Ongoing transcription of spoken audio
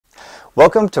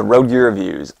Welcome to Road Gear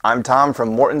Reviews. I'm Tom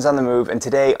from Morton's on the Move, and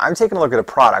today I'm taking a look at a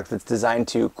product that's designed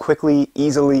to quickly,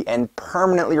 easily, and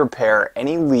permanently repair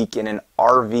any leak in an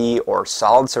RV or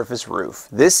solid surface roof.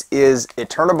 This is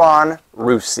Eternabond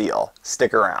Roof Seal.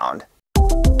 Stick around.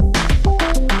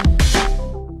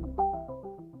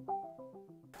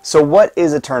 So what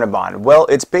is Eternabond? Well,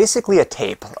 it's basically a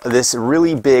tape, this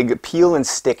really big peel and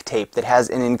stick tape that has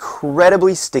an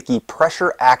incredibly sticky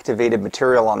pressure activated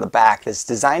material on the back that's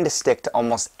designed to stick to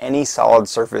almost any solid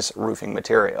surface roofing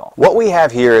material. What we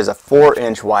have here is a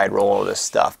 4-inch wide roll of this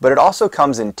stuff, but it also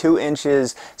comes in 2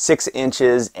 inches, 6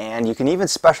 inches, and you can even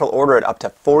special order it up to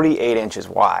 48 inches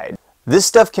wide. This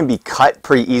stuff can be cut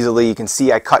pretty easily. You can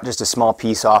see I cut just a small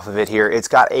piece off of it here. It's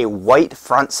got a white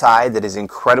front side that is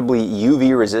incredibly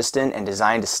UV resistant and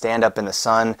designed to stand up in the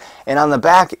sun. And on the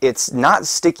back, it's not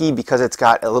sticky because it's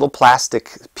got a little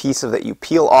plastic piece of that you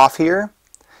peel off here.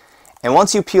 And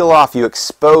once you peel off, you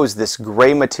expose this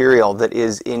gray material that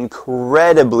is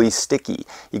incredibly sticky.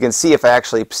 You can see if I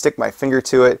actually stick my finger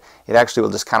to it, it actually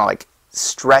will just kind of like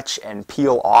stretch and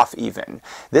peel off even.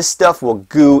 This stuff will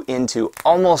goo into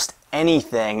almost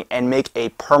anything and make a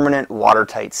permanent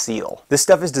watertight seal. This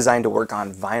stuff is designed to work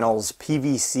on vinyls,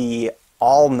 PVC,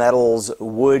 all metals,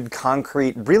 wood,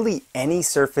 concrete, really any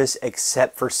surface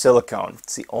except for silicone.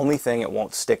 It's the only thing it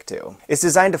won't stick to. It's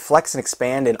designed to flex and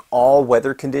expand in all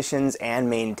weather conditions and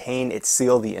maintain its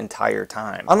seal the entire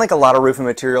time. Unlike a lot of roofing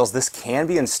materials, this can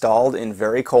be installed in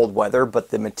very cold weather, but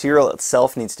the material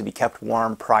itself needs to be kept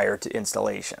warm prior to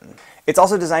installation. It's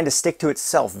also designed to stick to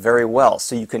itself very well,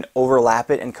 so you can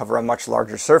overlap it and cover a much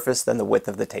larger surface than the width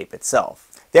of the tape itself.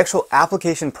 The actual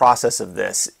application process of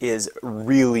this is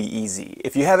really easy.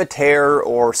 If you have a tear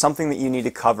or something that you need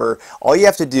to cover, all you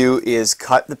have to do is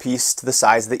cut the piece to the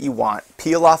size that you want,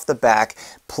 peel off the back,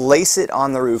 place it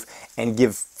on the roof, and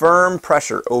give firm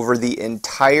pressure over the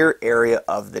entire area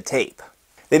of the tape.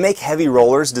 They make heavy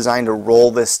rollers designed to roll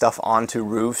this stuff onto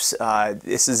roofs.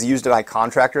 This is used by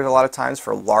contractors a lot of times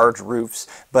for large roofs,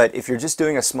 but if you're just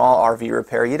doing a small RV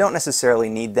repair, you don't necessarily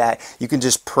need that. You can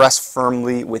just press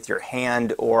firmly with your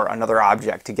hand or another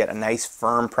object to get a nice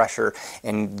firm pressure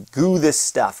and goo this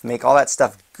stuff, make all that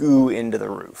stuff goo into the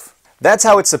roof. That's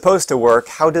how it's supposed to work.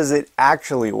 How does it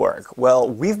actually work? Well,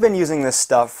 we've been using this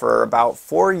stuff for about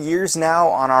 4 years now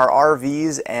on our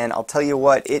RVs, and I'll tell you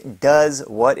what, it does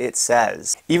what it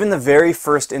says. Even the very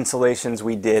first installations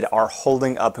we did are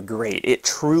holding up great. It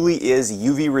truly is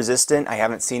UV resistant. I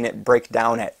haven't seen it break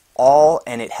down at all,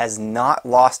 and it has not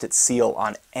lost its seal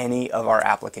on any of our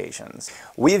applications.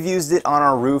 We have used it on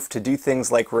our roof to do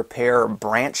things like repair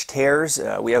branch tears.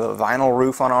 We have a vinyl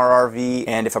roof on our RV,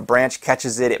 and if a branch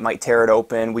catches it, it might tear it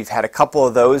open. We've had a couple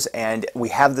of those, and we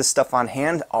have this stuff on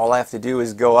hand. All I have to do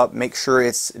is go up, make sure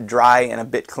it's dry and a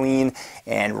bit clean,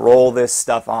 and roll this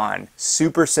stuff on.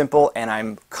 Super simple, and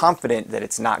I'm confident that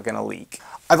it's not going to leak.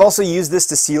 I've also used this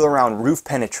to seal around roof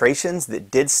penetrations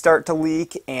that did start to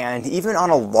leak, and even on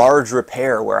a large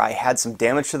repair where I had some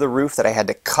damage to the roof that I had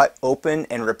to cut open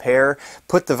and repair,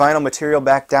 put the vinyl material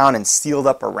back down and sealed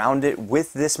up around it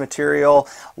with this material,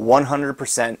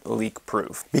 100% leak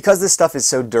proof. Because this stuff is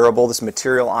so durable, this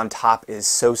material on top is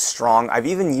so strong, I've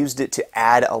even used it to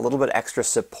add a little bit extra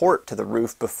support to the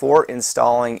roof before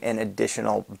installing an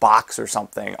additional box or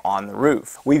something on the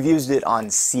roof. We've used it on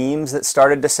seams that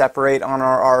started to separate on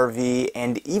our RV,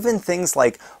 and even things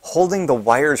like holding the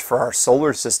wires for our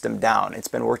solar system down. It's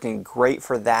been working great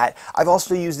for that. I've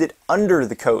also used it under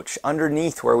the coach,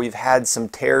 underneath where we've had some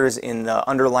tears in the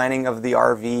underlining of the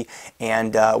RV,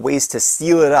 and ways to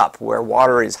seal it up where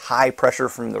water is high pressure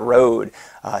from the road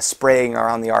spraying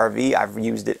around the RV. I've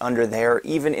used it under there.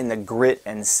 Even in the grit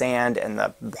and sand and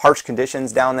the harsh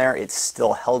conditions down there, it's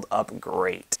still held up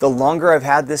great. The longer I've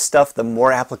had this stuff, the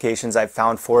more applications I've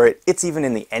found for it. It's even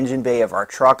in the engine bay of our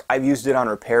truck. I've used it on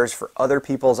repairs for other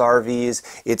people's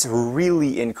RVs. It's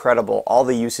really incredible, all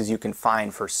the uses you can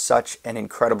find for such an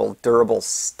incredible, durable,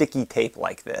 sticky tape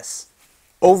like this.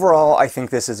 Overall, I think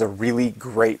this is a really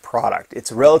great product.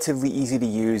 It's relatively easy to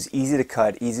use, easy to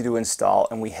cut, easy to install,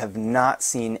 and we have not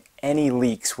seen any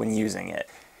leaks when using it.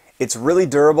 It's really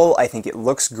durable. I think it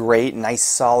looks great, nice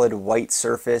solid white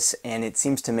surface, and it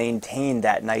seems to maintain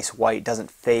that nice white,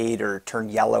 doesn't fade or turn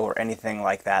yellow or anything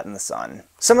like that in the sun.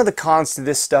 Some of the cons to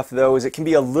this stuff though is it can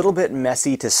be a little bit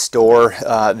messy to store.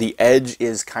 The edge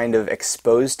is kind of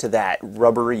exposed to that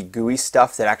rubbery gooey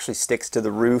stuff that actually sticks to the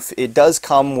roof. It does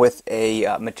come with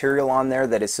a material on there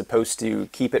that is supposed to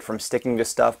keep it from sticking to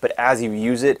stuff, but as you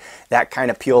use it that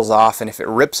kind of peels off, and if it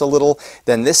rips a little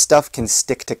then this stuff can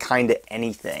stick to kind of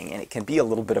anything and it can be a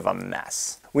little bit of a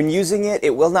mess. When using it,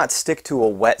 it will not stick to a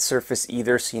wet surface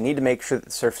either, so you need to make sure that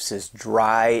the surface is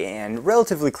dry and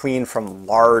relatively clean from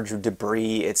large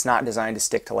debris. It's not designed to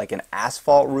stick to like an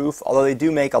asphalt roof, although they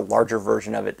do make a larger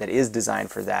version of it that is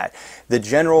designed for that. The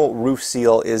general roof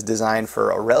seal is designed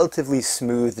for a relatively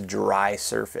smooth, dry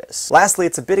surface. Lastly,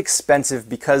 it's a bit expensive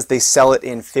because they sell it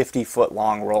in 50-foot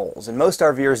long rolls, and most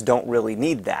RVers don't really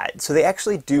need that, so they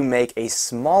actually do make a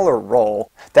smaller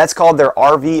roll. That's called their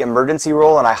RV emergency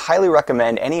roll, and I highly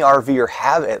recommend any RVer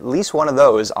have at least one of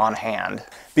those on hand.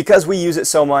 Because we use it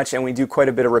so much and we do quite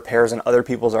a bit of repairs on other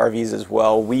people's RVs as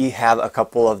well, we have a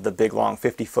couple of the big long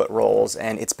 50-foot rolls,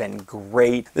 and it's been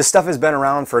great. This stuff has been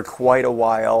around for quite a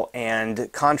while,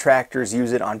 and contractors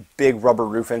use it on big rubber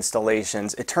roof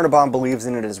installations. Eternabond believes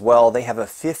in it as well. They have a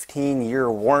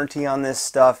 15-year warranty on this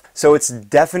stuff, so it's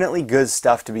definitely good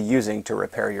stuff to be using to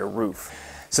repair your roof.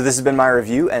 So this has been my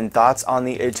review and thoughts on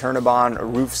the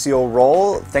Eternabond Roof Seal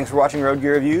Roll. Thanks for watching Road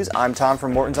Gear Reviews. I'm Tom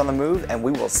from Morton's on the Move, and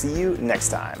we will see you next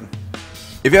time.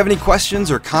 If you have any questions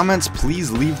or comments,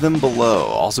 please leave them below.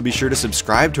 Also be sure to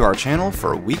subscribe to our channel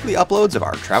for weekly uploads of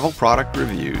our travel product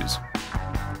reviews.